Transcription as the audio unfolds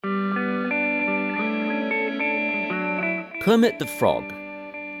Kermit the Frog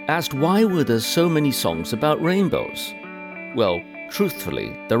asked why were there so many songs about rainbows? Well,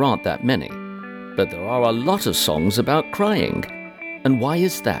 truthfully, there aren't that many, but there are a lot of songs about crying. And why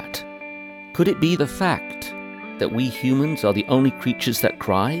is that? Could it be the fact that we humans are the only creatures that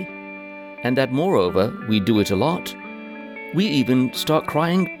cry? And that moreover, we do it a lot? We even start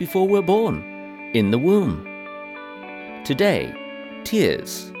crying before we're born, in the womb. Today,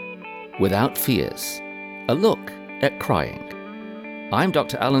 Tears Without Fears, a look at crying. I'm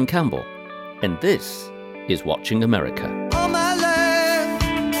Dr. Alan Campbell, and this is Watching America. All my life,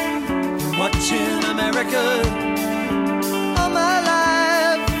 watching America. All my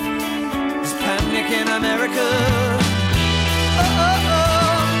life, there's panic in America. Oh, oh,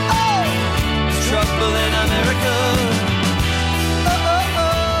 oh, oh, there's trouble in America.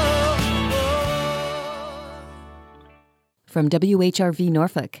 From WHRV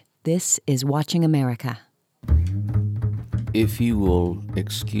Norfolk, this is Watching America. If you will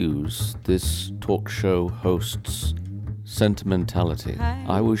excuse this talk show host's sentimentality,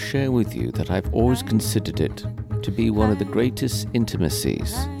 I will share with you that I've always considered it to be one of the greatest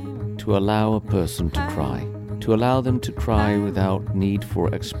intimacies to allow a person to cry. To allow them to cry without need for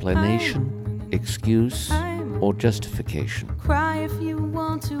explanation, excuse, or justification. Cry if you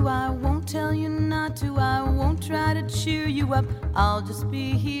want to, I won't tell you not to, I won't try to cheer you up, I'll just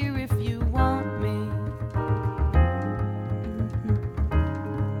be here if you want me.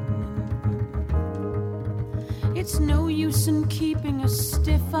 It's no use in keeping a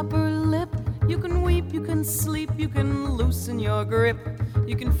stiff upper lip. You can weep, you can sleep, you can loosen your grip.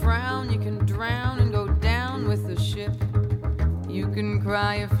 You can frown, you can drown and go down with the ship. You can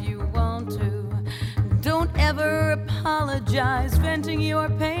cry if you want to. Don't ever apologize, venting your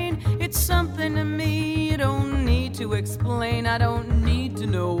pain. It's something to me you don't need to explain. I don't need to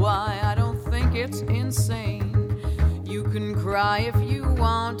know why, I don't think it's insane. You can cry if you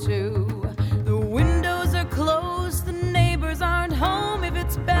want to. The windows are closed, the neighbors aren't home. If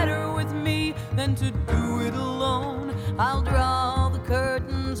it's better with me than to do it alone, I'll draw the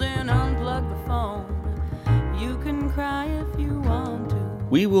curtains and unplug the phone. You can cry if you want to.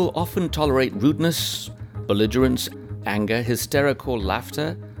 We will often tolerate rudeness, belligerence, anger, hysterical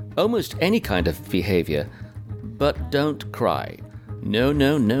laughter, almost any kind of behavior, but don't cry. No,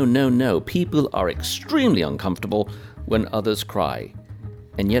 no, no, no, no. People are extremely uncomfortable when others cry.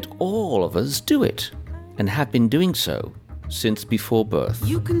 And yet all of us do it, and have been doing so since before birth.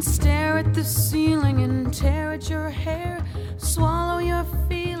 You can stare at the ceiling and tear at your hair, swallow your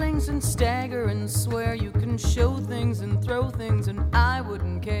feelings and stagger and swear. You can show things and throw things and I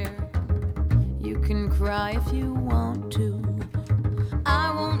wouldn't care. You can cry if you want to.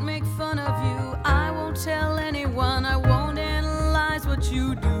 I won't make fun of you, I won't tell anyone, I won't analyze what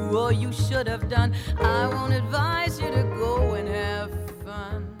you do or you should have done. I won't advise you to go and have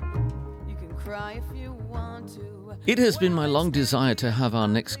fun. You can cry if you want to. It has been my long desire to have our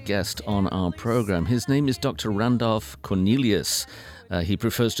next guest on our program. His name is Dr. Randolph Cornelius. He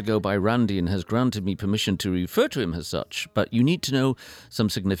prefers to go by Randy and has granted me permission to refer to him as such, but you need to know some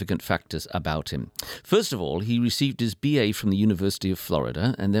significant factors about him. First of all, he received his BA from the University of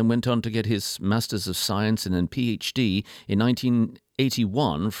Florida and then went on to get his Masters of Science and then PhD in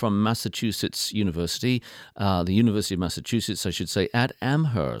 1981 from Massachusetts University, the University of Massachusetts, I should say, at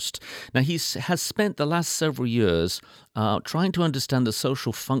Amherst. Now, he has spent the last several years trying to understand the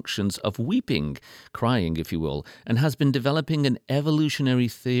social functions of weeping, crying, if you will, and has been developing an evolutionary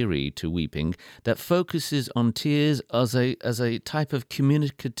theory to weeping that focuses on tears as a type of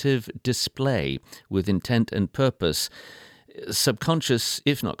communicative display with intent and purpose, subconscious,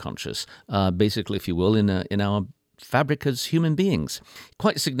 if not conscious, basically, if you will, in our fabric as human beings.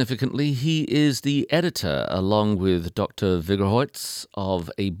 Quite significantly, he is the editor, along with Dr. Vigerholtz, of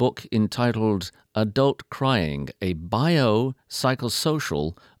a book entitled Adult Crying, a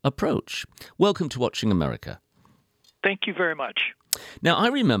Biopsychosocial Approach. Welcome to Watching America. Thank you very much. Now, I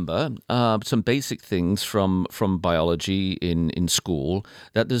remember some basic things from biology in school,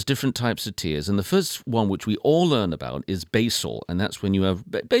 that there's different types of tears. And the first one, which we all learn about, is basal. And that's when you have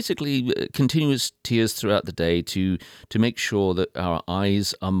basically continuous tears throughout the day to make sure that our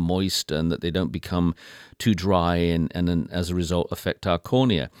eyes are moist and that they don't become too dry and then as a result affect our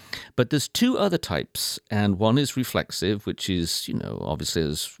cornea. But there's two other types, and one is reflexive, which is, obviously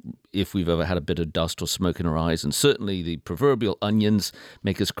as if we've ever had a bit of dust or smoke in our eyes, and certainly the proverbial onions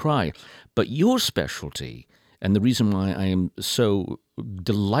make us cry. But your specialty, and the reason why I am so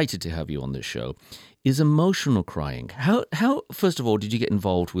delighted to have you on this show, is emotional crying. How first of all, did you get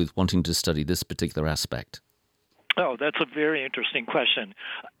involved with wanting to study this particular aspect? Oh, that's a very interesting question.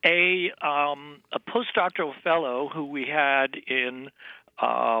 A postdoctoral fellow who we had in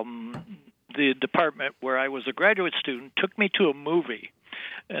the department where I was a graduate student took me to a movie,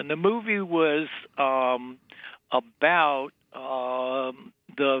 and the movie was about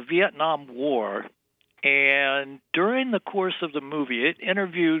the Vietnam War. And during the course of the movie, it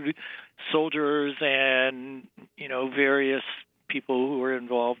interviewed soldiers and, various people who were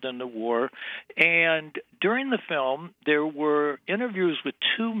involved in the war. And during the film, there were interviews with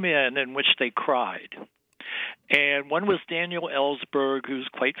two men in which they cried. And one was Daniel Ellsberg, who's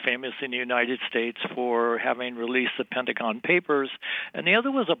quite famous in the United States for having released the Pentagon Papers. And the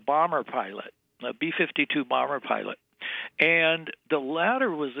other was a bomber pilot, a B-52 bomber pilot. And the latter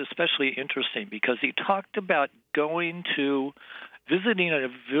was especially interesting because he talked about visiting a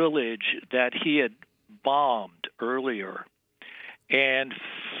village that he had bombed earlier and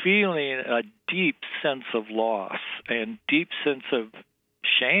feeling a deep sense of loss and deep sense of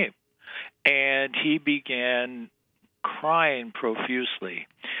shame. And he began crying profusely.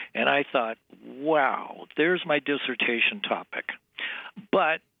 And I thought, wow, there's my dissertation topic.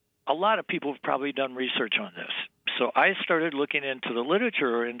 But a lot of people have probably done research on this. So I started looking into the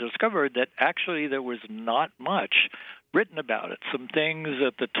literature and discovered that actually there was not much written about it. Some things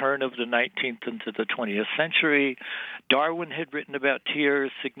at the turn of the 19th into the 20th century. Darwin had written about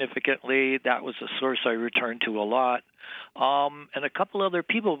tears significantly. That was a source I returned to a lot. And a couple other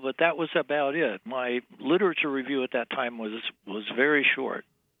people, but that was about it. My literature review at that time was very short.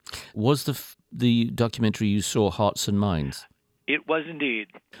 Was the documentary you saw Hearts and Minds? It was indeed.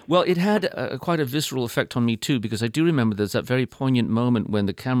 Well, it had quite a visceral effect on me too, because I do remember there's that very poignant moment when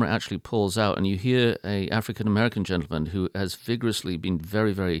the camera actually pulls out and you hear a African-American gentleman who has vigorously been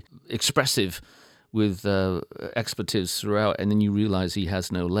very, very expressive with expletives throughout, and then you realize he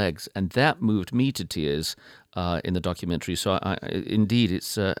has no legs. And that moved me to tears in the documentary. So indeed,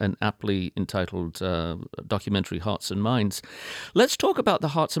 it's an aptly entitled documentary, Hearts and Minds. Let's talk about the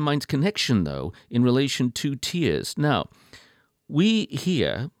Hearts and Minds connection, though, in relation to tears. Now, we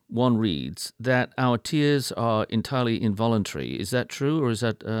hear, one reads, that our tears are entirely involuntary. Is that true, or is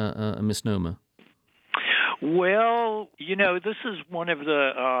that a misnomer? Well, this is one of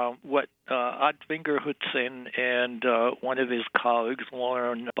the what Ottvinger Hudson and one of his colleagues,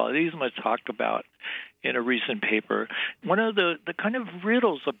 Lauren Balisma, talked about in a recent paper. One of the kind of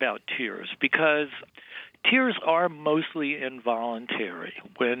riddles about tears, because tears are mostly involuntary.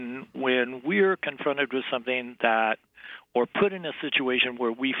 When we're confronted with something or put in a situation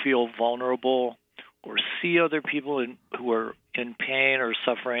where we feel vulnerable or see other people who are in pain or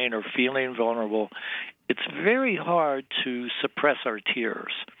suffering or feeling vulnerable, it's very hard to suppress our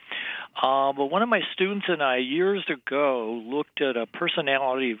tears. But one of my students and I years ago looked at a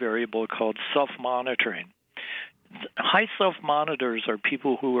personality variable called self-monitoring. High self-monitors are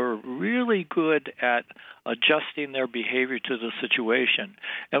people who are really good at adjusting their behavior to the situation.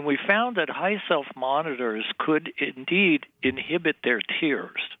 And we found that high self-monitors could indeed inhibit their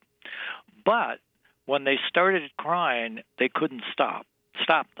tears. But when they started crying, they couldn't stop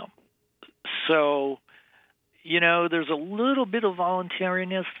them. So, there's a little bit of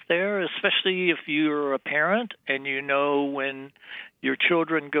voluntariness there, especially if you're a parent and when your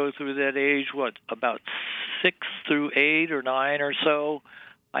children go through that age, about 6 through 8 or 9 or so.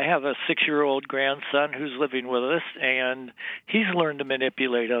 I have a 6-year-old grandson who's living with us, and he's learned to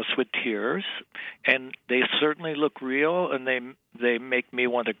manipulate us with tears, and they certainly look real, and they make me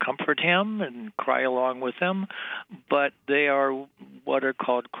want to comfort him and cry along with him, but they are what are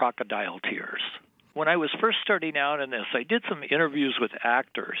called crocodile tears. When I was first starting out in this, I did some interviews with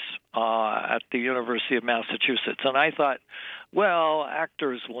actors at the University of Massachusetts, and I thought, well,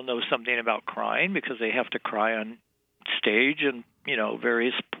 actors will know something about crying because they have to cry on stage and,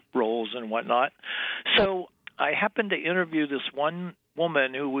 various roles and whatnot. So I happened to interview this one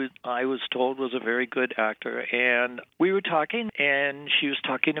woman who I was told was a very good actor, and we were talking, and she was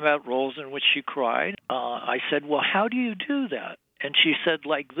talking about roles in which she cried. I said, well, how do you do that? And she said,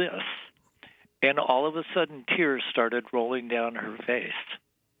 like this. And all of a sudden, tears started rolling down her face.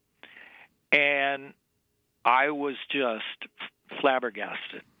 And I was just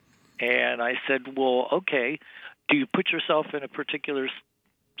flabbergasted. And I said, well, okay, do you put yourself in a particular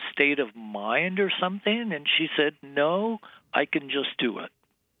state of mind or something? And she said, no, I can just do it.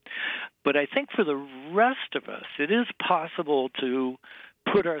 But I think for the rest of us, it is possible to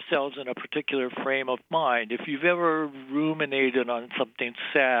put ourselves in a particular frame of mind. If you've ever ruminated on something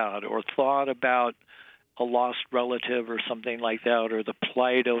sad or thought about a lost relative or something like that, or the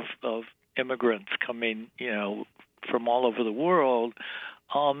plight of immigrants coming, from all over the world,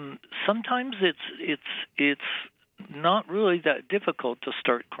 sometimes it's not really that difficult to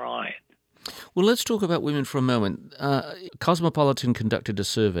start crying. Well, let's talk about women for a moment. Cosmopolitan conducted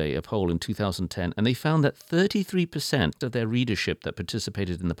a poll in 2010, and they found that 33% of their readership that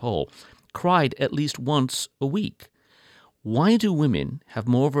participated in the poll cried at least once a week. Why do women have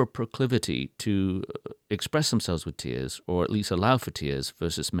more of a proclivity to express themselves with tears, or at least allow for tears,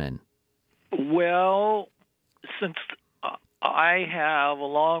 versus men? Well, since I have,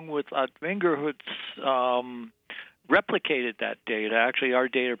 along with Vingerhut's, replicated that data. Actually, our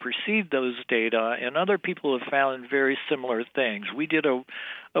data precede those data, and other people have found very similar things. We did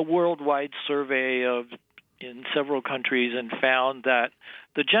a worldwide survey in several countries and found that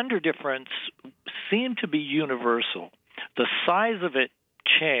the gender difference seemed to be universal. The size of it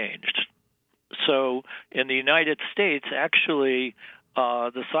changed. So in the United States, actually,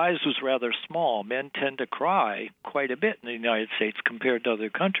 the size was rather small. Men tend to cry quite a bit in the United States compared to other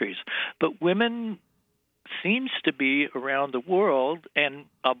countries. But women seems to be around the world, and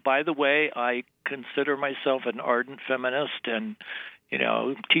by the way, I consider myself an ardent feminist and,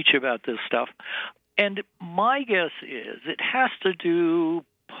 teach about this stuff. And my guess is it has to do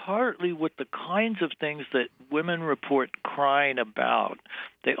partly with the kinds of things that women report crying about.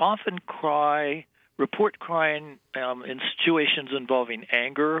 They often report crying in situations involving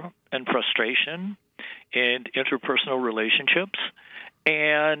anger and frustration and interpersonal relationships.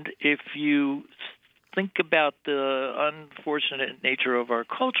 And if you think about the unfortunate nature of our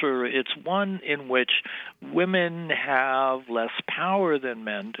culture, it's one in which women have less power than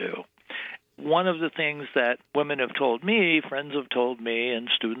men do. One of the things that women have told me, friends have told me, and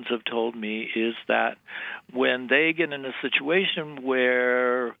students have told me is that when they get in a situation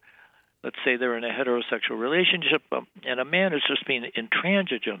where, let's say they're in a heterosexual relationship and a man is just being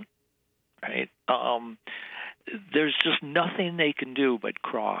intransigent, right? There's just nothing they can do but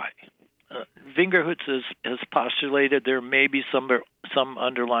cry. Vingerhut has postulated there may be some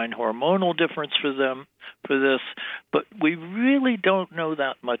underlying hormonal difference for this, but we really don't know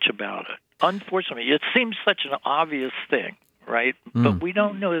that much about it. Unfortunately, it seems such an obvious thing, right? But we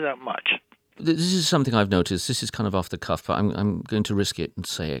don't know that much. This is something I've noticed. This is kind of off the cuff, but I'm going to risk it and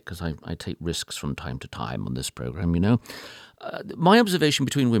say it because I take risks from time to time on this program, My observation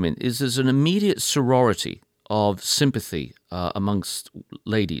between women is there's an immediate sorority of sympathy amongst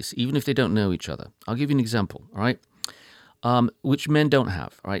ladies, even if they don't know each other. I'll give you an example, all right, which men don't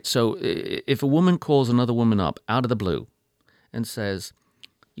have, all right? So if a woman calls another woman up out of the blue and says,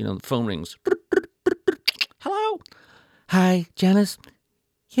 the phone rings, hello? Hi, Janice.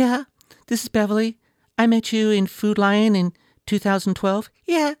 Yeah, this is Beverly. I met you in Food Lion in 2012.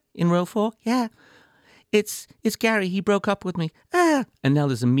 Yeah, in row 4. Yeah. It's Gary. He broke up with me. Ah. And now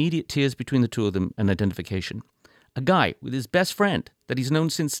there's immediate tears between the two of them and identification. A guy with his best friend that he's known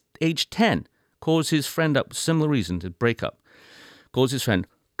since age 10 calls his friend up with similar reason to break up. Calls his friend.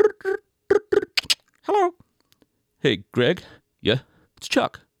 Hello. Hey, Greg. Yeah. It's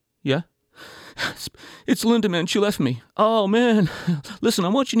Chuck. Yeah. It's Linda, man. She left me. Oh, man. Listen,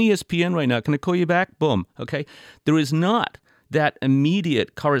 I'm watching ESPN right now. Can I call you back? Boom. Okay. There is not that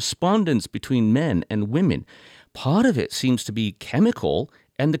immediate correspondence between men and women. Part of it seems to be chemical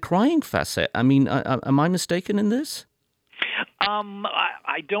and the crying facet. I mean, am I mistaken in this?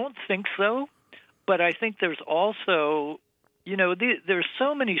 I don't think so, but I think there's also, there's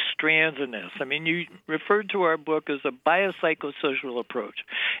so many strands in this. I mean, you referred to our book as a biopsychosocial approach,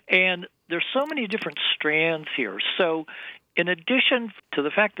 and there's so many different strands here. So in addition to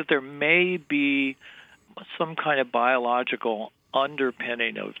the fact that there may be some kind of biological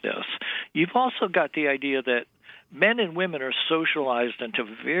underpinning of this, you've also got the idea that men and women are socialized into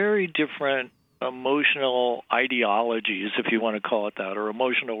very different emotional ideologies, if you want to call it that, or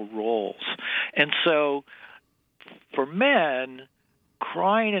emotional roles. And so for men,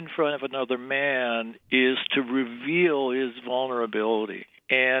 crying in front of another man is to reveal his vulnerability.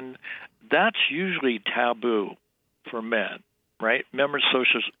 And that's usually taboo for men, right? Men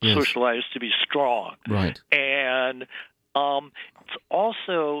are socialized to be strong. Right. And it's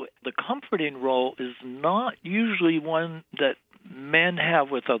also the comforting role is not usually one that men have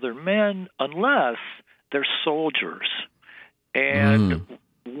with other men unless they're soldiers. And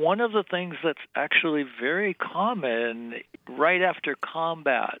one of the things that's actually very common right after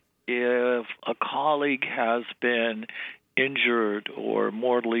combat, if a colleague has been injured or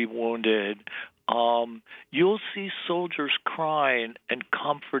mortally wounded, you'll see soldiers crying and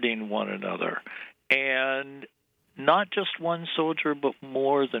comforting one another. And not just one soldier, but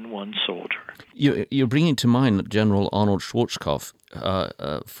more than one soldier. You're bringing to mind General Arnold Schwarzkopf,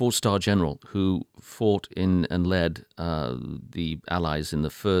 a four-star general who fought in and led the Allies in the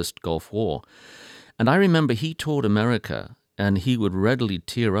First Gulf War. And I remember he toured America, and he would readily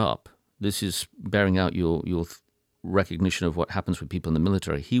tear up. This is bearing out your recognition of what happens with people in the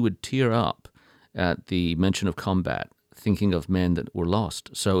military. He would tear up at the mention of combat, thinking of men that were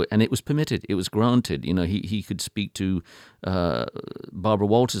lost. So, and it was permitted, it was granted. You know, he could speak to Barbara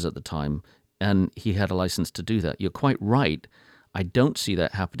Walters at the time, and he had a license to do that. You're quite right. I don't see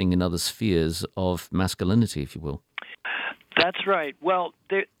that happening in other spheres of masculinity, if you will. That's right. Well,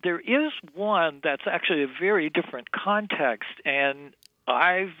 there is one that's actually a very different context, and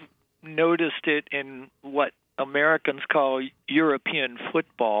I've noticed it in what Americans call European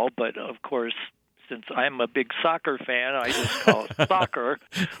football, but of course, since I'm a big soccer fan, I just call it soccer.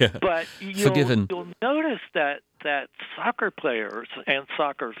 Yeah. But you'll notice that soccer players and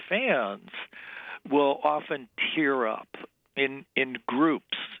soccer fans will often tear up in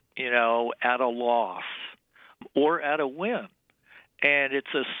groups, at a loss or at a win. And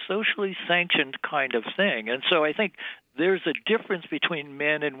it's a socially sanctioned kind of thing. And so I think there's a difference between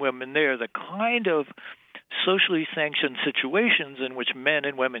men and women there. The kind of socially sanctioned situations in which men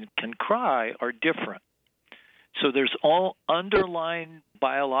and women can cry are different. So there's all underlying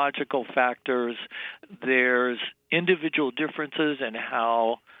biological factors. There's individual differences in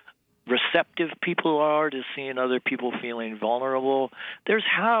how receptive people are to seeing other people feeling vulnerable. There's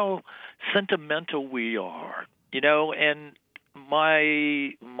how sentimental we are, and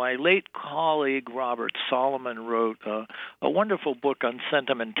my late colleague Robert Solomon wrote a wonderful book on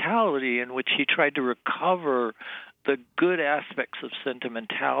sentimentality in which he tried to recover the good aspects of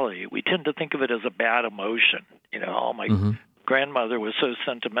sentimentality. We tend to think of it as a bad emotion. My grandmother was so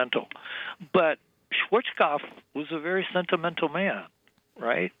sentimental. But Schwarzkopf was a very sentimental man,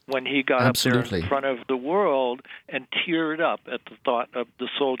 right? When he got Absolutely. up there in front of the world and teared up at the thought of the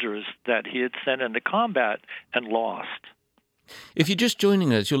soldiers that he had sent into combat and lost. If you're just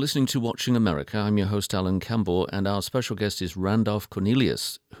joining us, you're listening to Watching America. I'm your host, Alan Campbell, and our special guest is Randolph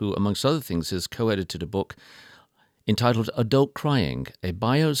Cornelius, who, amongst other things, has co-edited a book entitled Adult Crying, a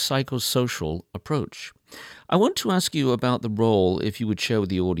Biopsychosocial Approach. I want to ask you about the role, if you would share with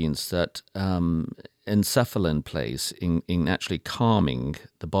the audience, that enkephalin plays in actually calming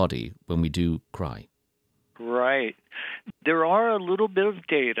the body when we do cry. Right. There are a little bit of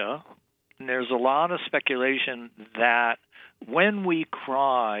data, and there's a lot of speculation that when we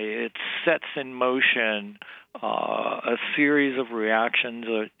cry, it sets in motion a series of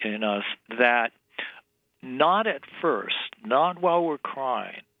reactions in us that not at first, not while we're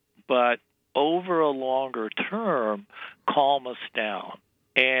crying, but over a longer term, calm us down.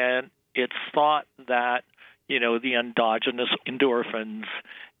 And it's thought that, the endogenous endorphins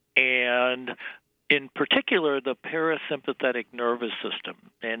and in particular the parasympathetic nervous system,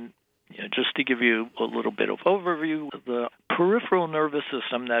 and just to give you a little bit of overview, the peripheral nervous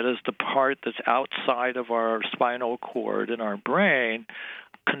system, that is the part that's outside of our spinal cord in our brain,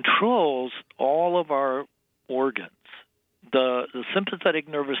 controls all of our organs. The sympathetic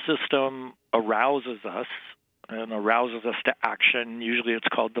nervous system arouses us to action. Usually it's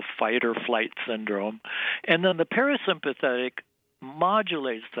called the fight or flight syndrome. And then the parasympathetic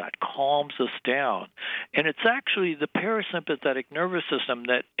modulates that, calms us down. And it's actually the parasympathetic nervous system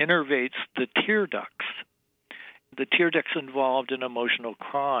that innervates the tear ducts. The tear ducts involved in emotional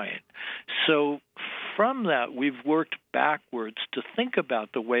crying. So from that, we've worked backwards to think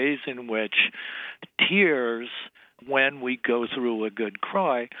about the ways in which tears, when we go through a good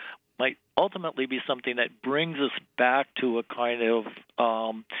cry, might ultimately be something that brings us back to a kind of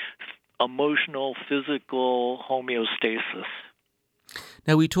emotional, physical homeostasis.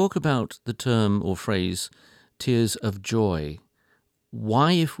 Now, we talk about the term or phrase, tears of joy.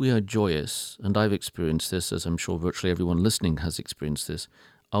 Why, if we are joyous, and I've experienced this, as I'm sure virtually everyone listening has experienced this,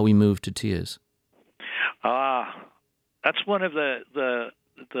 are we moved to tears? That's one of the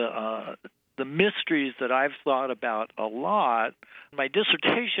mysteries that I've thought about a lot. In my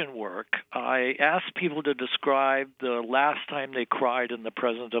dissertation work, I asked people to describe the last time they cried in the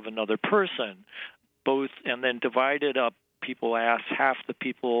presence of another person, and then divided up. People asked half the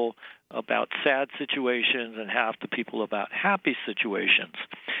people about sad situations and half the people about happy situations,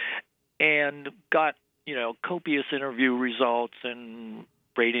 and got copious interview results and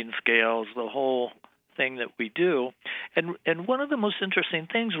rating scales, the whole thing that we do. And one of the most interesting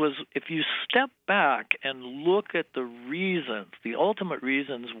things was if you step back and look at the reasons, the ultimate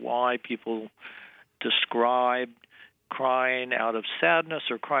reasons why people describe crying out of sadness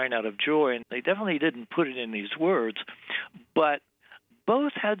or crying out of joy, and they definitely didn't put it in these words, but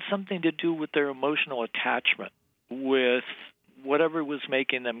both had something to do with their emotional attachment with whatever was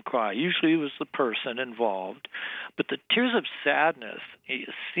making them cry. Usually it was the person involved, but the tears of sadness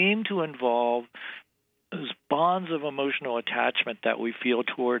seem to involve those bonds of emotional attachment that we feel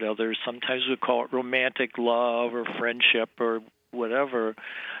toward others. Sometimes we call it romantic love or friendship or whatever,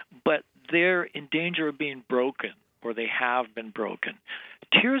 but they're in danger of being broken, or they have been broken.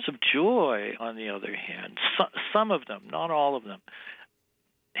 Tears of joy, on the other hand, some of them, not all of them,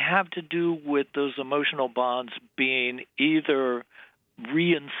 have to do with those emotional bonds being either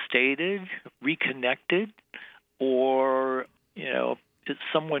reinstated, reconnected, or, if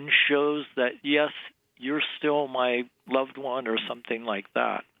someone shows that, yes, you're still my loved one or something like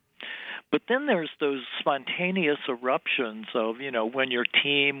that. But then there's those spontaneous eruptions of, when your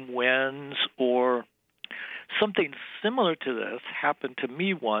team wins, or something similar to this happened to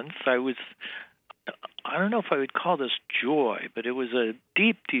me once. I don't know if I would call this joy, but it was a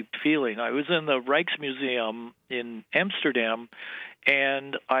deep, deep feeling. I was in the Rijksmuseum in Amsterdam,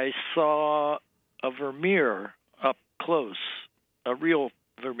 and I saw a Vermeer up close, a real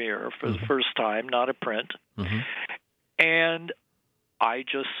Vermeer for the first time, not a print. Mm-hmm. And I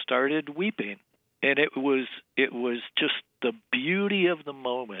just started weeping. And it was just the beauty of the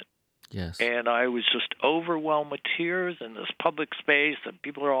moment. Yes. And I was just overwhelmed with tears in this public space, and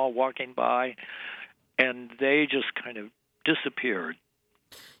people are all walking by, and they just kind of disappeared.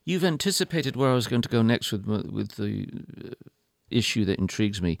 You've anticipated where I was going to go next with the issue that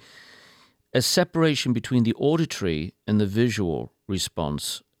intrigues me. A separation between the auditory and the visual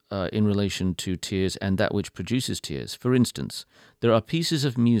response in relation to tears and that which produces tears. For instance, there are pieces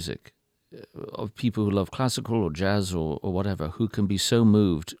of music of people who love classical or jazz or whatever, who can be so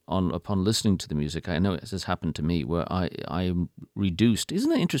moved upon listening to the music. I know it has happened to me, where I am reduced. Isn't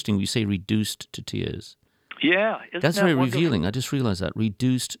that interesting? We say reduced to tears. Yeah. That's very revealing. I just realized that.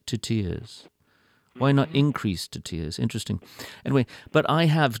 Reduced to tears. Why not increased to tears? Interesting. Anyway, but I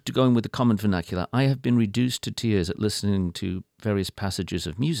have, going with the common vernacular, I have been reduced to tears at listening to various passages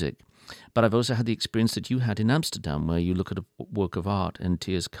of music. But I've also had the experience that you had in Amsterdam, where you look at a work of art and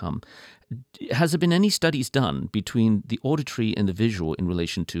tears come. Has there been any studies done between the auditory and the visual in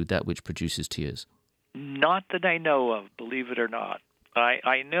relation to that which produces tears? Not that I know of, believe it or not.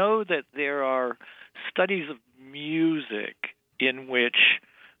 I know that there are studies of music in which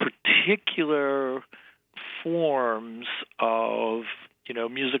particular forms of,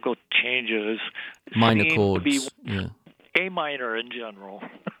 musical changes, minor chords, A minor in general,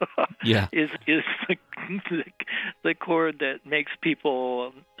 yeah, is the chord that makes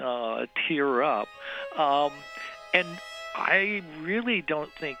people tear up, and I really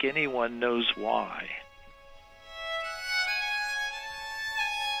don't think anyone knows why.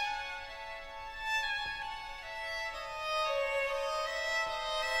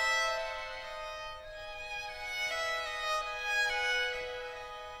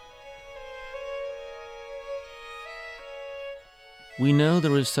 We know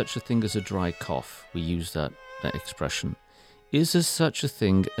there is such a thing as a dry cough. We use that expression. Is there such a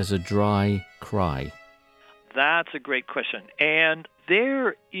thing as a dry cry? That's a great question. And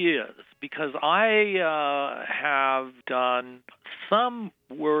there is, because I have done some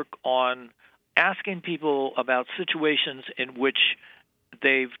work on asking people about situations in which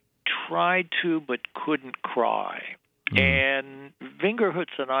they've tried to but couldn't cry. And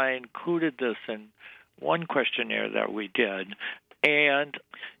Vingerhoots and I included this in one questionnaire that we did. And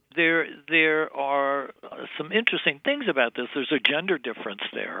there are some interesting things about this. There's a gender difference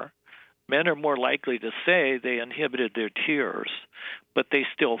there. Men are more likely to say they inhibited their tears, but they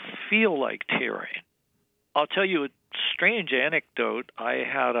still feel like tearing. I'll tell you a strange anecdote. I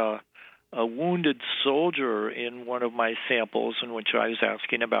had a wounded soldier in one of my samples in which I was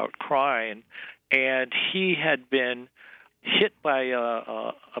asking about crying, and he had been hit by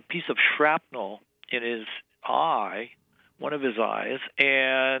a piece of shrapnel in his eye, one of his eyes,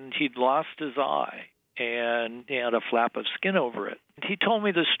 and he'd lost his eye, and he had a flap of skin over it. He told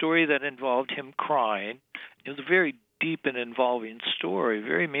me the story that involved him crying. It was a very deep and involving story,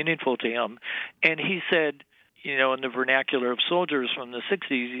 very meaningful to him. And he said, in the vernacular of soldiers from the 60s,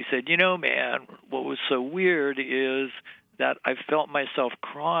 he said, man, what was so weird is that I felt myself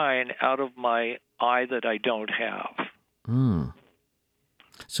crying out of my eye that I don't have.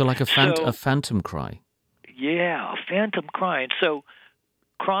 So like a phantom cry. Yeah, phantom crying. So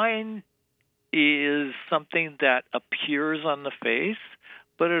crying is something that appears on the face,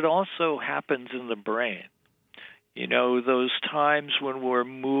 but it also happens in the brain. Those times when we're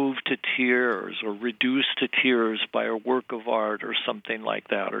moved to tears or reduced to tears by a work of art or something like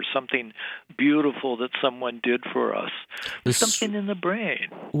that, or something beautiful that someone did for us. Something in the brain.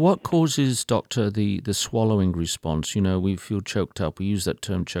 What causes, Doctor, the swallowing response? We feel choked up. We use that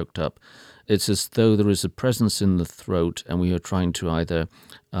term, choked up. It's as though there is a presence in the throat, and we are trying to either,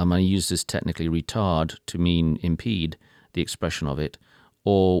 I use this technically, retard to mean impede the expression of it,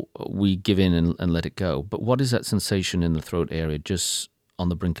 or we give in and let it go. But what is that sensation in the throat area, just on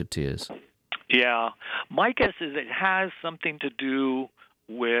the brink of tears? Yeah. My guess is it has something to do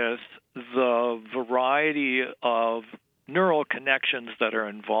with the variety of neural connections that are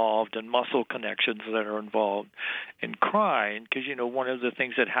involved and muscle connections that are involved in crying. Because, one of the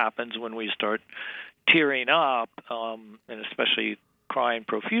things that happens when we start tearing up, and especially crying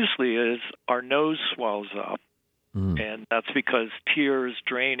profusely, is our nose swells up. And that's because tears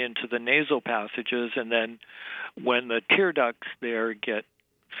drain into the nasal passages, and then when the tear ducts there get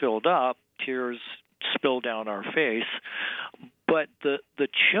filled up, tears spill down our face. But the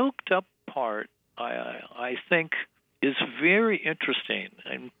choked up part, I think, is very interesting,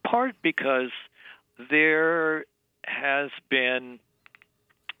 in part because there has been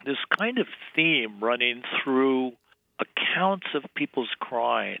this kind of theme running through accounts of people's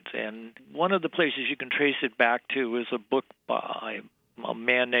crying. And one of the places you can trace it back to is a book by a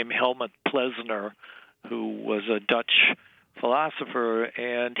man named Helmut Plessner, who was a Dutch philosopher,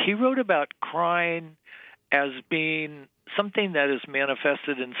 and he wrote about crying as being something that is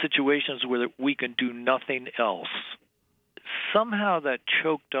manifested in situations where we can do nothing else. Somehow that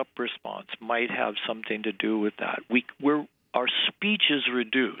choked up response might have something to do with that. Our speech is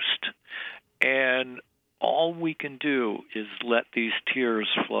reduced, and all we can do is let these tears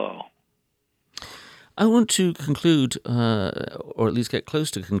flow. I want to conclude, or at least get close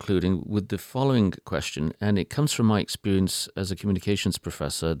to concluding, with the following question, and it comes from my experience as a communications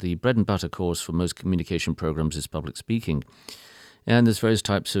professor. The bread and butter course for most communication programs is public speaking, and there's various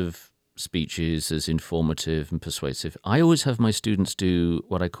types of speeches. There's informative and persuasive. I always have my students do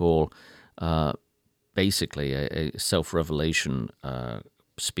what I call basically a self-revelation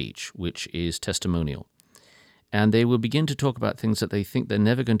speech, which is testimonial. And they will begin to talk about things that they think they're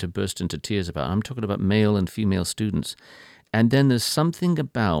never going to burst into tears about. I'm talking about male and female students. And then there's something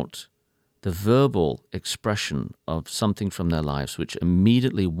about the verbal expression of something from their lives which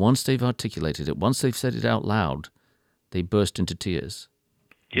immediately, once they've articulated it, once they've said it out loud, they burst into tears.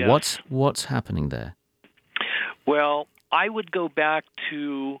 Yes. What's happening there? Well, I would go back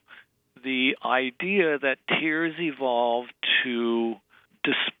to the idea that tears evolved to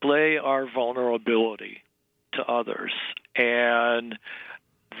display our vulnerability to others, and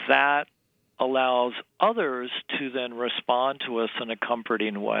that allows others to then respond to us in a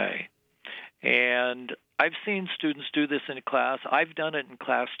comforting way. And I've seen students do this in class. I've done it in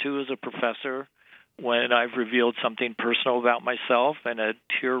class too as a professor, when I've revealed something personal about myself and a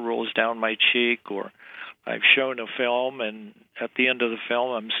tear rolls down my cheek, or I've shown a film and at the end of the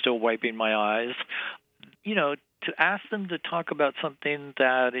film I'm still wiping my eyes. To ask them to talk about something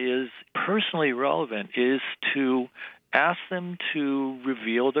that is personally relevant is to ask them to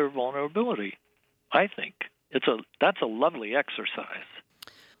reveal their vulnerability. I think that's a lovely exercise.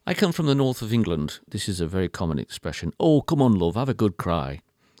 I come from the north of England. This is a very common expression. Oh, come on, love, have a good cry.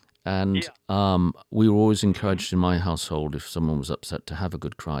 And we were always encouraged in my household, if someone was upset, to have a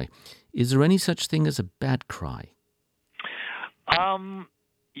good cry. Is there any such thing as a bad cry?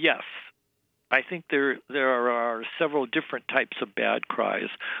 Yes. I think there are several different types of bad cries.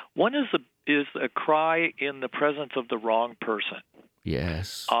 One is a cry in the presence of the wrong person.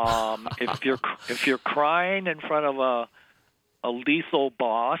 Yes. If you're crying in front of a lethal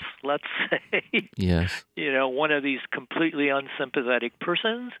boss, let's say, yes, one of these completely unsympathetic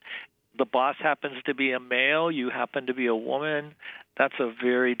persons, the boss happens to be a male, you happen to be a woman, that's a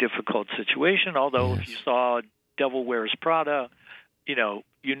very difficult situation. Although if you saw Devil Wears Prada, you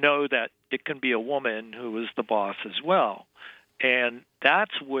know that it can be a woman who is the boss as well. And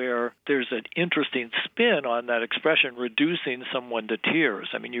that's where there's an interesting spin on that expression, reducing someone to tears.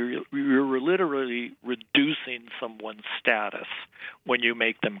 I mean, you're literally reducing someone's status when you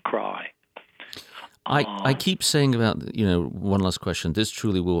make them cry. I keep saying about, one last question. This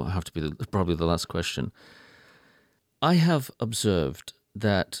truly will have to be probably the last question. I have observed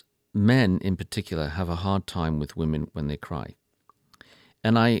that men in particular have a hard time with women when they cry.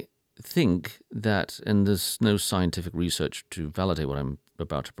 And I think that, and there's no scientific research to validate what I'm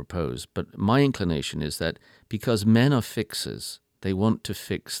about to propose, but my inclination is that because men are fixers, they want to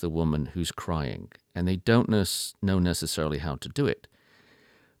fix the woman who's crying, and they don't know necessarily how to do it.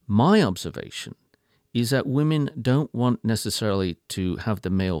 My observation is that women don't want necessarily to have the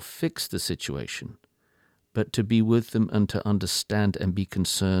male fix the situation, but to be with them and to understand and be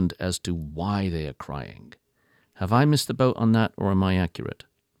concerned as to why they are crying. Have I missed the boat on that, or am I accurate?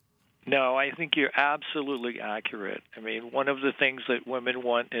 No, I think you're absolutely accurate. I mean, one of the things that women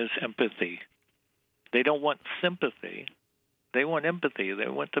want is empathy. They don't want sympathy. They want empathy. They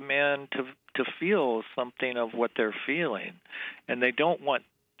want the man to feel something of what they're feeling. And they don't want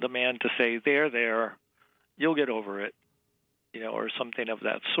the man to say, there, you'll get over it, or something of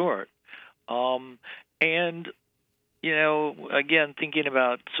that sort. And, again, thinking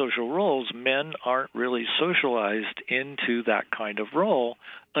about social roles, men aren't really socialized into that kind of role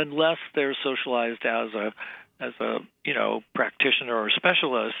unless they're socialized as a practitioner or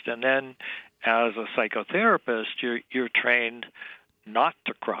specialist. And then as a psychotherapist, you're trained not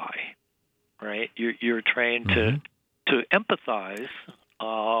to cry, right? You're trained to empathize,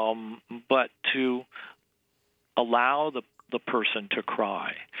 but to allow the person to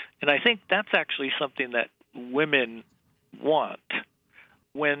cry. And I think that's actually something that women want.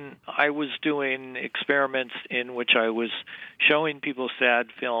 When I was doing experiments in which I was showing people sad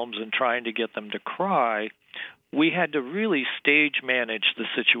films and trying to get them to cry, we had to really stage manage the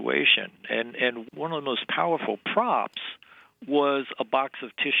situation. And one of the most powerful props was a box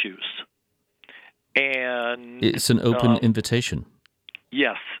of tissues. And it's an open invitation.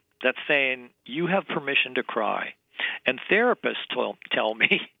 Yes, that's saying you have permission to cry. And therapists tell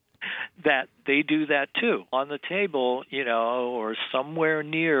me that they do that too. On the table, or somewhere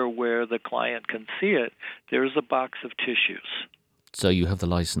near where the client can see it, there's a box of tissues. So you have the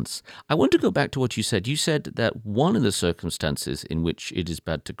license. I want to go back to what you said. You said that one of the circumstances in which it is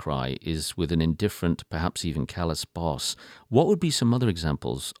bad to cry is with an indifferent, perhaps even callous boss. What would be some other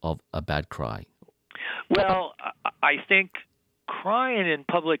examples of a bad cry? Well, I think crying in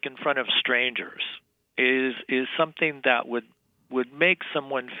public in front of strangers is something that would make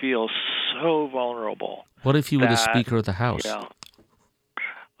someone feel so vulnerable. What if you were the Speaker of the House?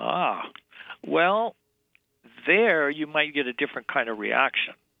 Yeah. Well, there you might get a different kind of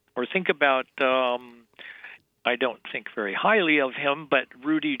reaction. Or think about, I don't think very highly of him, but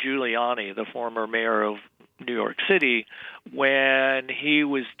Rudy Giuliani, the former mayor of New York City, when he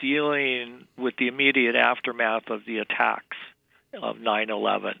was dealing with the immediate aftermath of the attacks of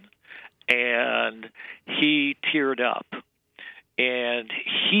 9/11. And he teared up. And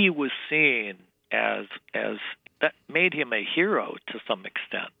he was seen as that made him a hero to some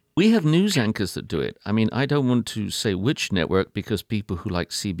extent. We have news anchors that do it. I mean, I don't want to say which network because people who like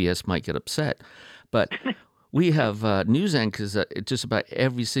CBS might get upset. But we have news anchors that just about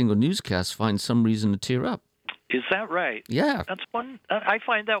every single newscast finds some reason to tear up. Is that right? Yeah. That's one. I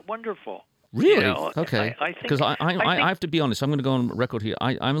find that wonderful. Really? Okay. Because I have to be honest. I'm going to go on record here.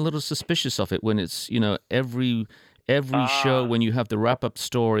 I'm a little suspicious of it when it's, every show when you have the wrap-up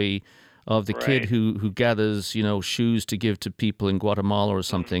story of the kid who gathers, shoes to give to people in Guatemala or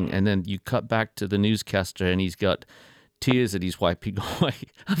something, and then you cut back to the newscaster and he's got tears that he's wiping away.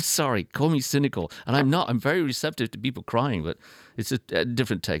 I'm sorry, call me cynical, and I'm not. I'm very receptive to people crying, but it's a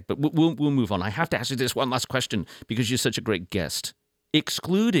different take. But we'll move on. I have to ask you this one last question because you're such a great guest.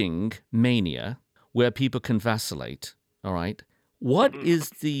 Excluding mania, where people can vacillate, all right, what is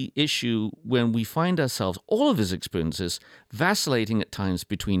the issue when we find ourselves, all of his experiences, vacillating at times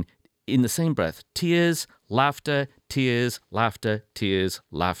between, in the same breath, tears, laughter, tears, laughter, tears,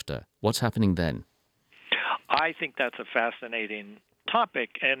 laughter? What's happening then? I think that's a fascinating topic.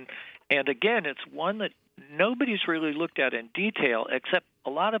 And again, it's one that nobody's really looked at in detail, except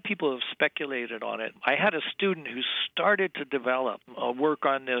a lot of people have speculated on it. I had a student who started to develop work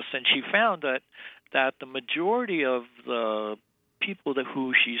on this, and she found that the majority of the people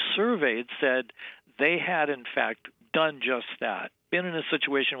who she surveyed said they had, in fact, done just that, been in a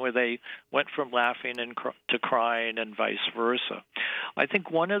situation where they went from laughing to crying and vice versa. I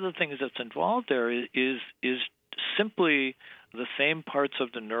think one of the things that's involved there is simply the same parts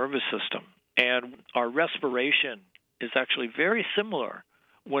of the nervous system. And our respiration is actually very similar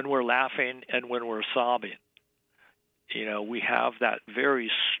when we're laughing and when we're sobbing. We have that very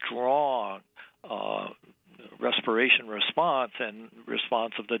strong respiration response and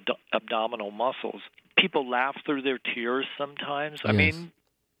response of the abdominal muscles. People laugh through their tears sometimes. I mean,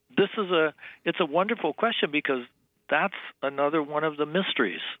 it's a wonderful question because that's another one of the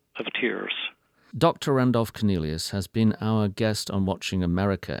mysteries of tears. Dr. Randolph Cornelius has been our guest on Watching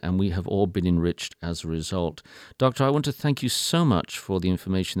America, and we have all been enriched as a result. Doctor, I want to thank you so much for the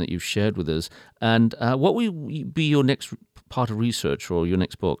information that you've shared with us. And what will be your next part of research or your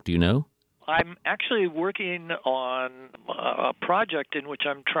next book? Do you know? I'm actually working on a project in which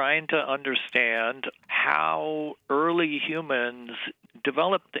I'm trying to understand how early humans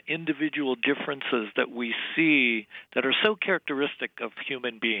develop the individual differences that we see that are so characteristic of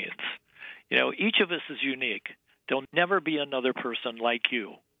human beings. Each of us is unique. There'll never be another person like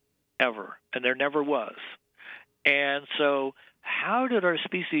you. ever, and there never was. And so how did our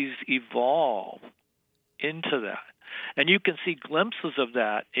species evolve into that? And you can see glimpses of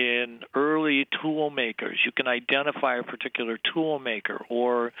that in early tool makers. You can identify a particular tool maker,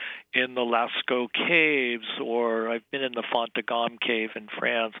 or in the Lascaux caves, or I've been in the Font de Gomme cave in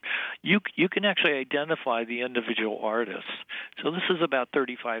France. You can actually identify the individual artists. So this is about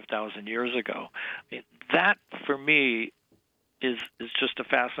 35,000 years ago. I mean, that, for me, is just a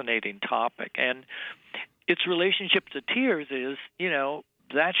fascinating topic. And its relationship to tears is,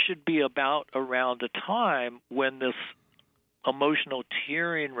 that should be about around the time when this emotional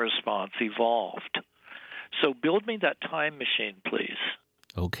tearing response evolved. So build me that time machine, please.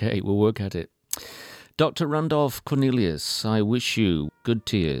 Okay, we'll work at it. Dr. Randolph Cornelius, I wish you good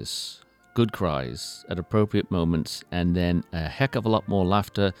tears, good cries at appropriate moments, and then a heck of a lot more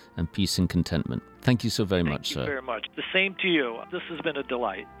laughter and peace and contentment. Thank you so very much, sir. Thank you very much. The same to you. This has been a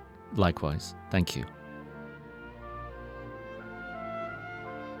delight. Likewise. Thank you.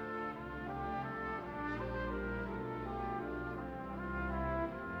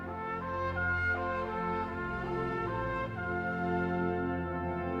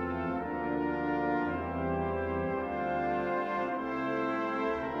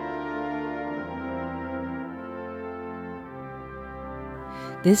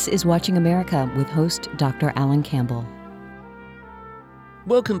 This is Watching America with host Dr. Alan Campbell.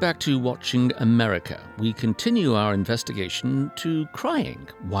 Welcome back to Watching America. We continue our investigation to crying.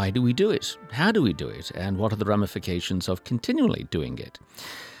 Why do we do it? How do we do it? And what are the ramifications of continually doing it?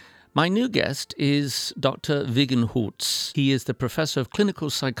 My new guest is Dr. Viggen Holtz. He is the professor of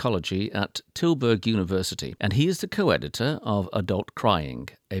clinical psychology at Tilburg University, and he is the co-editor of Adult Crying,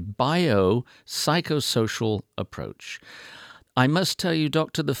 a bio-psychosocial approach. I must tell you,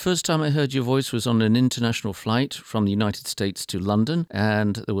 Doctor, the first time I heard your voice was on an international flight from the United States to London,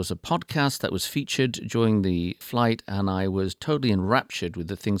 and there was a podcast that was featured during the flight, and I was totally enraptured with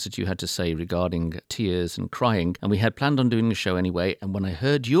the things that you had to say regarding tears and crying, and we had planned on doing the show anyway, and when I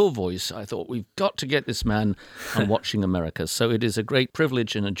heard your voice, I thought, we've got to get this man on Watching America, so it is a great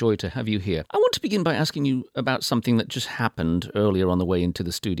privilege and a joy to have you here. I want to begin by asking you about something that just happened earlier on the way into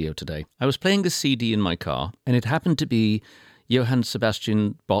the studio today. I was playing a CD in my car, and it happened to be Johann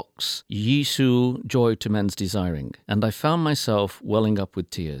Sebastian Bach's Jesu, Joy to Men's Desiring, and I found myself welling up with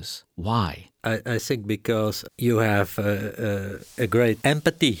tears. Why? I think because you have a great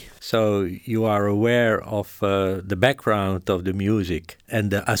empathy, so you are aware of the background of the music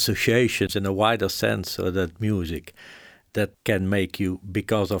and the associations in a wider sense of that music that can make you,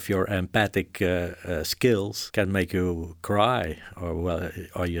 because of your empathic skills, can make you cry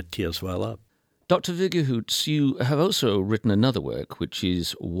or your tears well up. Dr. Viggen Holtz, you have also written another work, which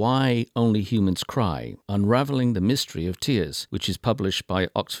is Why Only Humans Cry, Unraveling the Mystery of Tears, which is published by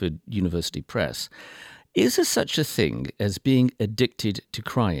Oxford University Press. Is there such a thing as being addicted to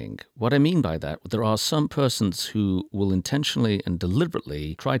crying? What I mean by that, there are some persons who will intentionally and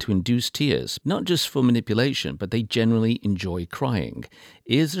deliberately try to induce tears, not just for manipulation, but they generally enjoy crying.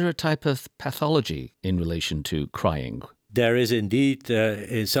 Is there a type of pathology in relation to crying? There is indeed,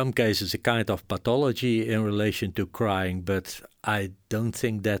 in some cases, a kind of pathology in relation to crying, but I don't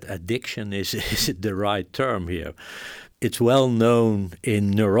think that addiction is the right term here. It's well known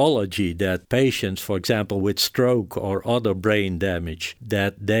in neurology that patients, for example, with stroke or other brain damage,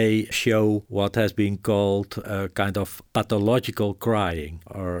 that they show what has been called a kind of pathological crying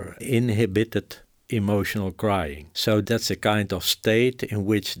or inhibited emotional crying. So that's a kind of state in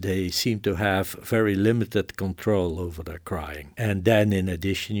which they seem to have very limited control over their crying. And then in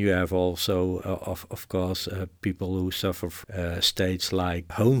addition you have also, of course, people who suffer states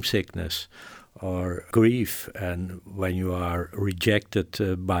like homesickness or grief, and when you are rejected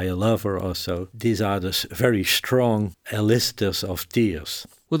by a lover or so. These are the very strong elicitors of tears.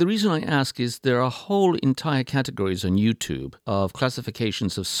 Well, the reason I ask is there are whole entire categories on YouTube of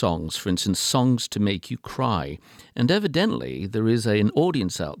classifications of songs, for instance, songs to make you cry. And evidently, there is an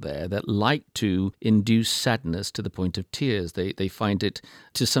audience out there that like to induce sadness to the point of tears. They find it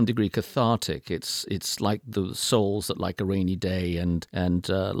to some degree cathartic. It's like the souls that like a rainy day and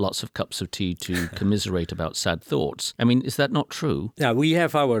lots of cups of tea to commiserate about sad thoughts. I mean, is that not true? Yeah, we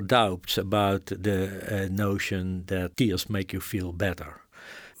have our doubts about the notion that tears make you feel better.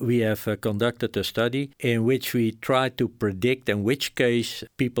 We have conducted a study in which we tried to predict in which case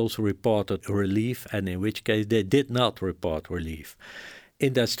people reported relief and in which case they did not report relief.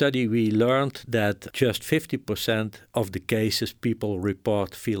 In that study, we learned that just 50% of the cases people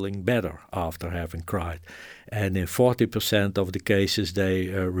report feeling better after having cried. And in 40% of the cases, they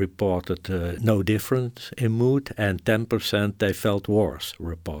reported no difference in mood, and 10% they felt worse,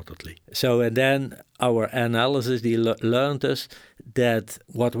 reportedly. So, and then our analysis learned us that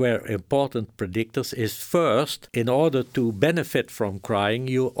what were important predictors is first, in order to benefit from crying,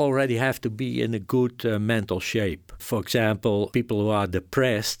 you already have to be in a good mental shape. For example, people who are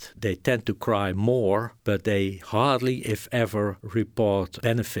depressed, they tend to cry more, but they hardly, if ever, report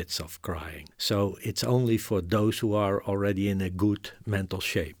benefits of crying. So it's only for those who are already in a good mental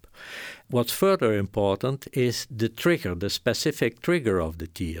shape. What's further important is the trigger, the specific trigger of the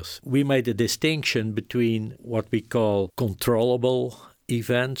tears. We made a distinction between what we call controllable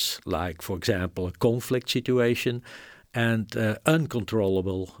events, like, for example, a conflict situation, and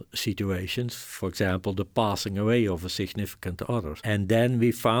uncontrollable situations, for example, the passing away of a significant other. And then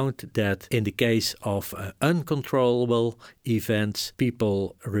we found that in the case of uncontrollable events,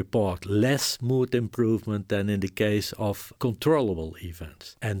 people report less mood improvement than in the case of controllable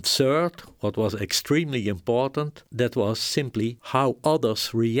events. And third, what was extremely important, that was simply how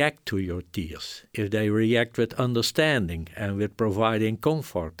others react to your tears. If they react with understanding and with providing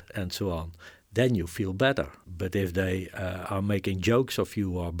comfort and so on, then you feel better. But if they are making jokes of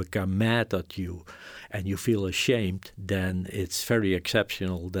you or become mad at you and you feel ashamed, then it's very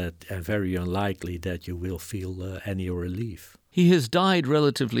exceptional that and very unlikely that you will feel any relief. He has died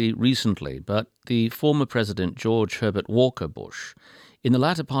relatively recently, but the former president, George Herbert Walker Bush, in the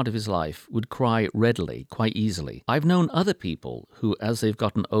latter part of his life would cry readily, quite easily. I've known other people who, as they've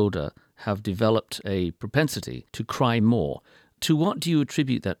gotten older, have developed a propensity to cry more. To what do you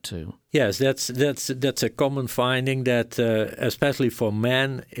attribute that to? Yes, that's a common finding that, especially for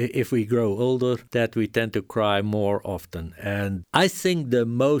men, if we grow older, that we tend to cry more often. And I think the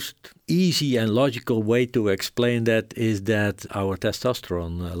most easy and logical way to explain that is that our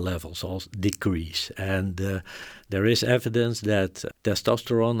testosterone levels also decrease. And there is evidence that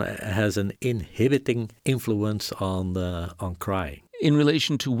testosterone has an inhibiting influence on crying. In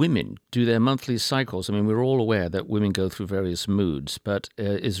relation to women, do their monthly cycles, I mean, we're all aware that women go through various moods, but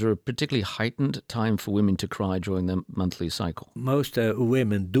is there a particularly heightened time for women to cry during their monthly cycle? Most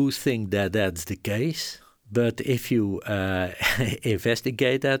women do think that that's the case, but if you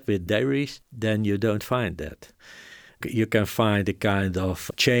investigate that with diaries, then you don't find that. You can find a kind of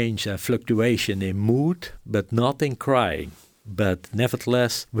change and fluctuation in mood, but not in crying. But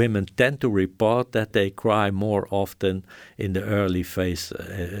nevertheless, women tend to report that they cry more often in the early phase,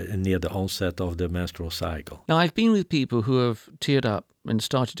 near the onset of the menstrual cycle. Now, I've been with people who have teared up and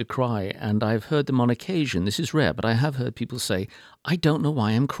started to cry, and I've heard them on occasion, this is rare, but I have heard people say, I don't know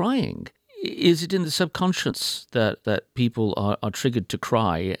why I'm crying. Is it in the subconscious that people are triggered to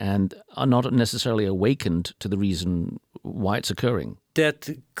cry and are not necessarily awakened to the reason why it's occurring? That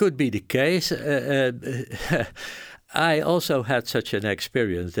could be the case. I also had such an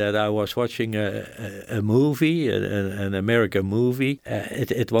experience that I was watching a movie, an American movie.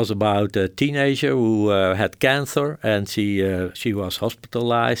 It was about a teenager who had cancer, and she was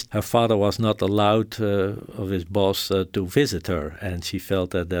hospitalized. Her father was not allowed of his boss to visit her, and she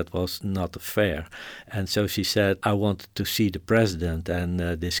felt that was not fair. And so she said, I wanted to see the president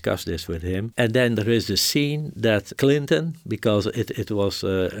and discuss this with him. And then there is a scene that Clinton, because it was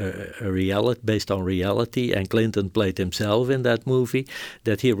a reality based on reality, and Clinton played himself in that movie,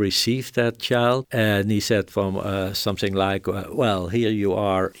 that he received that child, and he said from something like, well, here you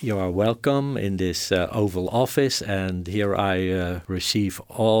are welcome in this Oval Office, and here I receive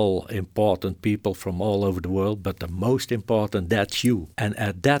all important people from all over the world, but the most important, that's you. And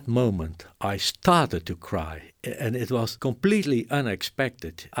at that moment, I started to cry. And it was completely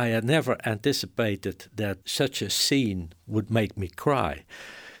unexpected. I had never anticipated that such a scene would make me cry.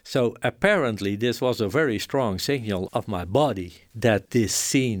 So apparently this was a very strong signal of my body that this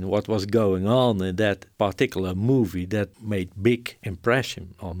scene, what was going on in that particular movie, that made big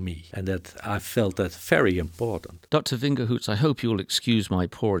impression on me, and that I felt that very important. Dr. Vingerhoets, I hope you'll excuse my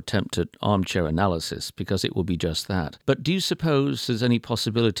poor attempt at armchair analysis, because it will be just that. But do you suppose there's any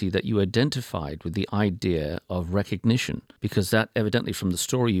possibility that you identified with the idea of recognition? Because that, evidently from the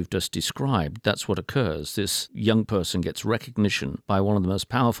story you've just described, that's what occurs. This young person gets recognition by one of the most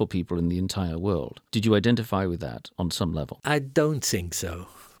powerful people in the entire world. Did you identify with that on some level? I don't think so.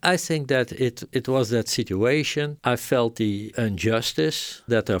 I think that it was that situation. I felt the injustice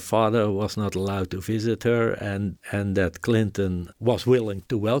that her father was not allowed to visit her and that Clinton was willing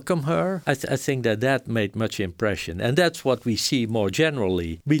to welcome her. I think that made much impression. And that's what we see more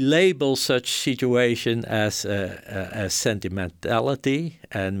generally. We label such situation as sentimentality,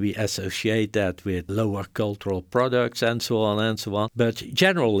 and we associate that with lower cultural products and so on and so on. But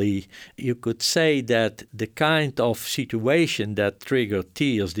generally, you could say that the kind of situation that triggered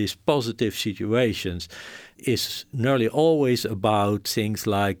tears, these positive situations, is nearly always about things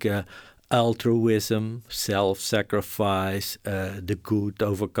like altruism, self-sacrifice, the good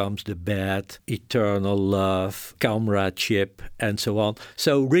overcomes the bad, eternal love, comradeship, and so on.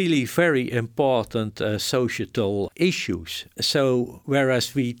 So really very important societal issues. So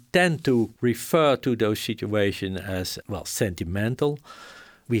whereas we tend to refer to those situations as, well, sentimental,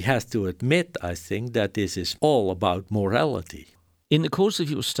 we have to admit, I think, that this is all about morality. In the course of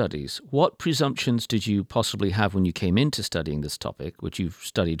your studies, what presumptions did you possibly have when you came into studying this topic, which you've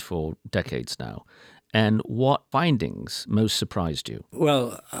studied for decades now? And what findings most surprised you?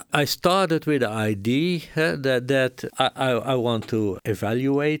 Well, I started with the idea that I want to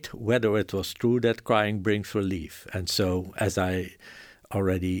evaluate whether it was true that crying brings relief. And so, as I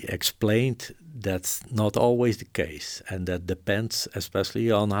already explained, that's not always the case, and that depends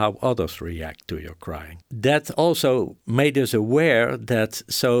especially on how others react to your crying. That also made us aware that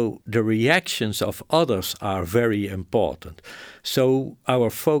the reactions of others are very important. So our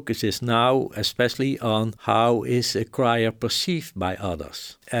focus is now especially on how is a crier perceived by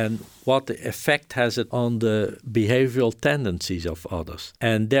others and what effect has it on the behavioral tendencies of others.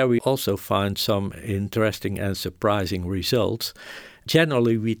 And there we also find some interesting and surprising results.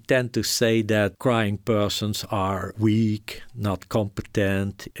 Generally, we tend to say that crying persons are weak, not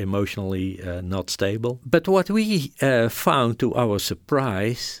competent, emotionally not stable. But what we found, to our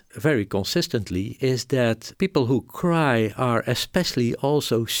surprise, very consistently, is that people who cry are especially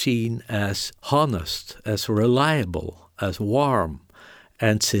also seen as honest, as reliable, as warm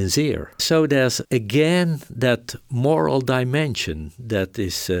and sincere. So there's again that moral dimension that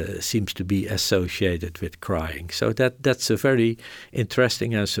is seems to be associated with crying. So that's a very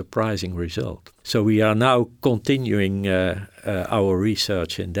interesting and surprising result. So we are now continuing our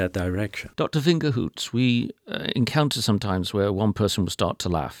research in that direction. Dr. Vingerhoets, we encounter sometimes where one person will start to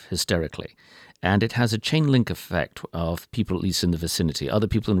laugh hysterically. And it has a chain link effect of people, at least in the vicinity. Other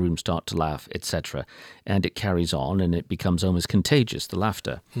people in the room start to laugh, etc. And it carries on and it becomes almost contagious, the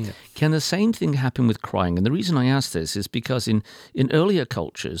laughter. Yeah. Can the same thing happen with crying? And the reason I ask this is because in earlier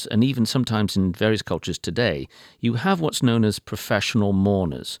cultures, and even sometimes in various cultures today, you have what's known as professional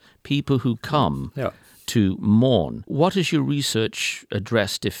mourners, people who come to mourn. What has your research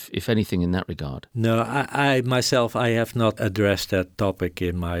addressed, if anything, in that regard? No, I myself have not addressed that topic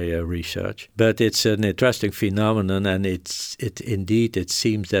in my research, but it's an interesting phenomenon, and it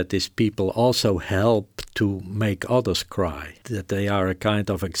seems that these people also help to make others cry, that they are a kind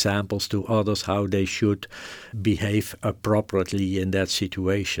of examples to others how they should behave appropriately in that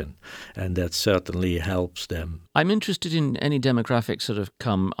situation, and that certainly helps them. I'm interested in any demographics that have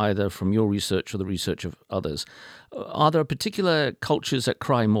come either from your research or the research of others. Are there particular cultures that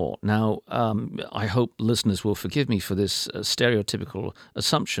cry more? Now, I hope listeners will forgive me for this stereotypical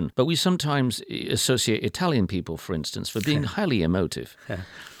assumption, but we sometimes associate Italian people, for instance, for being highly emotive.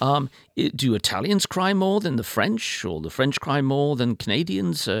 Do Italians cry more than the French, or the French cry more than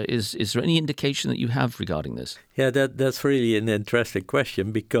Canadians? Is there any indication that you have regarding this? Yeah, that's really an interesting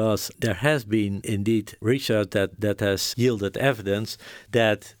question, because there has been indeed research that has yielded evidence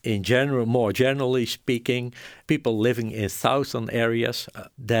that in general, more generally speaking, people living in southern areas,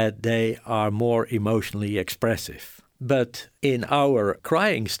 that they are more emotionally expressive. But in our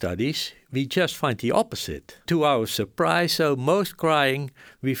crying studies, we just find the opposite. To our surprise, so most crying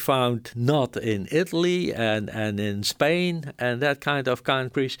we found not in Italy and in Spain and that kind of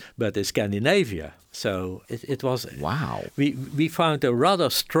countries, but in Scandinavia. So it was... Wow. We found a rather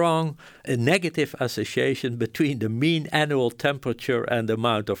strong negative association between the mean annual temperature and the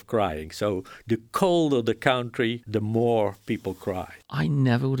amount of crying. So the colder the country, the more people cry. I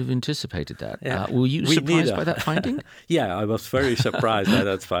never would have anticipated that. Yeah. Were you surprised by that finding? Yeah, I was very surprised by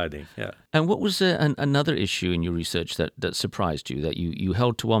that finding, yeah. And what was another issue in your research that surprised you, that you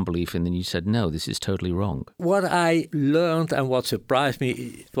held to one belief and then you said, no, this is totally wrong? What I learned and what surprised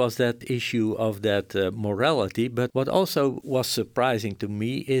me was that issue of that morality. But what also was surprising to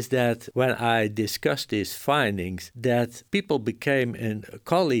me is that when I discussed these findings, that people became,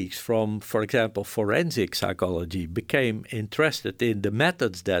 colleagues from, for example, forensic psychology, became interested in the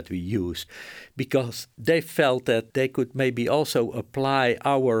methods that we use, because they felt that they could maybe also apply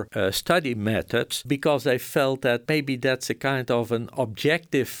our study methods, because they felt that maybe that's a kind of an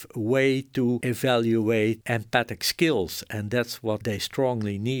objective way to evaluate empathic skills. And that's what they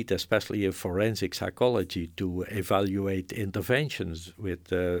strongly need, especially in forensic psychology, to evaluate interventions with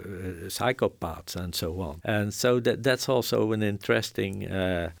psychopaths and so on. And so that's also an interesting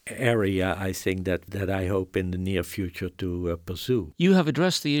area, I think, that I hope in the near future to pursue. You have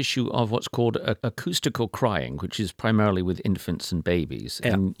addressed the issue of what's called acoustical crying, which is primarily with infants and babies.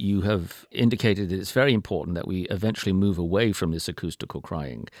 Yeah. And you have indicated that it's very important that we eventually move away from this acoustical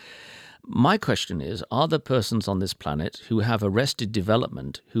crying. My question is, are there persons on this planet who have arrested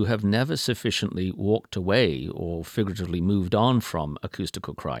development who have never sufficiently walked away or figuratively moved on from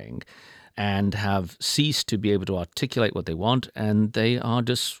acoustical crying and have ceased to be able to articulate what they want, and they are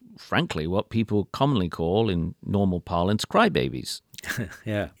just, frankly, what people commonly call, in normal parlance, crybabies?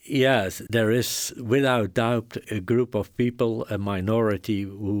 Yeah. Yes, there is without doubt a group of people, a minority,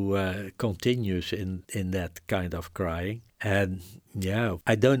 who continues in that kind of crying. And yeah,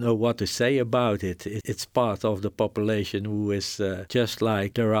 I don't know what to say about it. It's part of the population who is just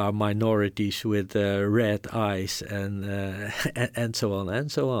like there are minorities with red eyes and so on and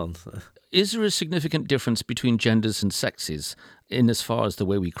so on. Is there a significant difference between genders and sexes in as far as the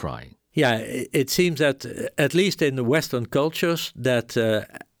way we cry? Yeah, it seems that at least in the Western cultures that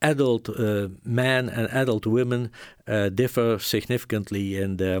adult men and adult women differ significantly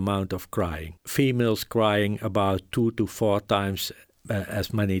in the amount of crying. Females crying about 2 to 4 times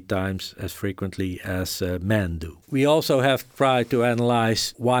as many times, as frequently as men do. We also have tried to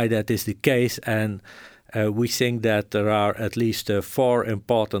analyze why that is the case, and we think that there are at least 4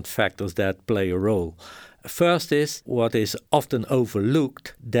 important factors that play a role. First is what is often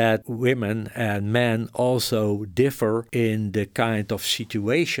overlooked, that women and men also differ in the kind of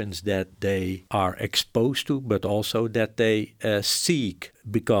situations that they are exposed to, but also that they seek,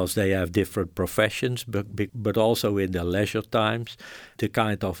 because they have different professions, but also in their leisure times. The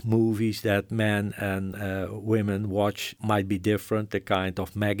kind of movies that men and women watch might be different. The kind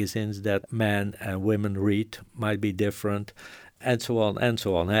of magazines that men and women read might be different. And so on and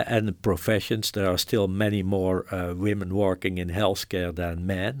so on. And the professions, there are still many more women working in healthcare than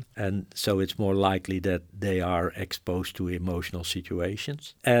men. And so it's more likely that they are exposed to emotional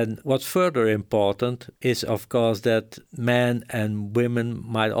situations. And what's further important is, of course, that men and women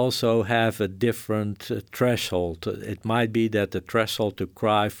might also have a different threshold. It might be that the threshold to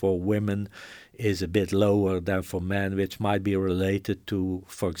cry for women is a bit lower than for men, which might be related to,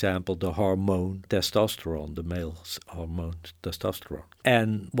 for example, the hormone testosterone, the male's hormone testosterone.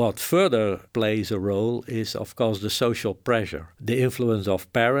 And what further plays a role is, of course, the social pressure, the influence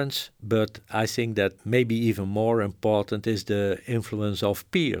of parents, but I think that maybe even more important is the influence of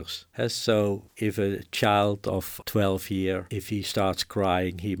peers. So if a child of 12 years, if he starts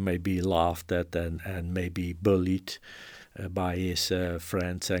crying, he may be laughed at and may be bullied by his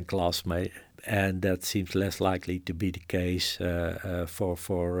friends and classmates. And that seems less likely to be the case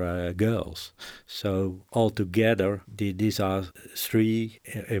for girls. So altogether, these are 3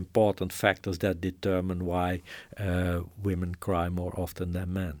 important factors that determine why women cry more often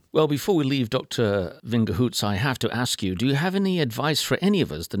than men. Well, before we leave Dr. Vingerhoets, I have to ask you, do you have any advice for any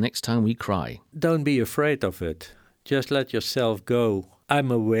of us the next time we cry? Don't be afraid of it. Just let yourself go. I'm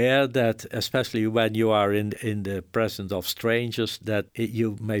aware that, especially when you are in the presence of strangers, that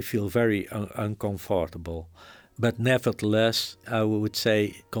you may feel very uncomfortable. But nevertheless, I would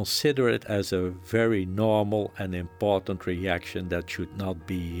say consider it as a very normal and important reaction that should not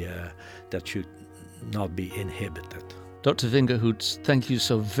be inhibited. Dr. Vingerhoets, thank you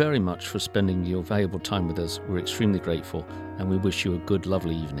so very much for spending your valuable time with us. We're extremely grateful, and we wish you a good,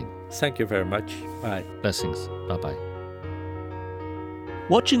 lovely evening. Thank you very much. Bye. Blessings. Bye-bye.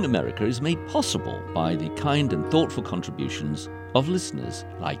 Watching America is made possible by the kind and thoughtful contributions of listeners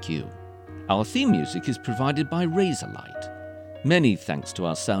like you. Our theme music is provided by Razorlight. Many thanks to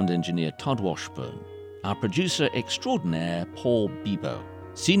our sound engineer Todd Washburn, our producer extraordinaire Paul Bebo,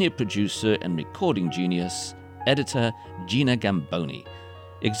 senior producer and recording genius, editor Gina Gamboni,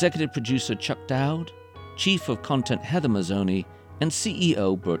 executive producer Chuck Dowd, chief of content Heather Mazzoni, and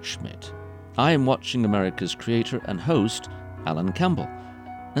CEO Bert Schmidt. I am Watching America's creator and host, Alan Campbell.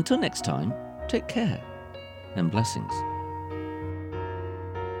 Until next time, take care and blessings.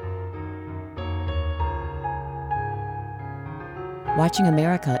 Watching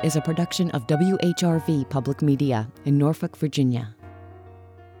America is a production of WHRV Public Media in Norfolk, Virginia.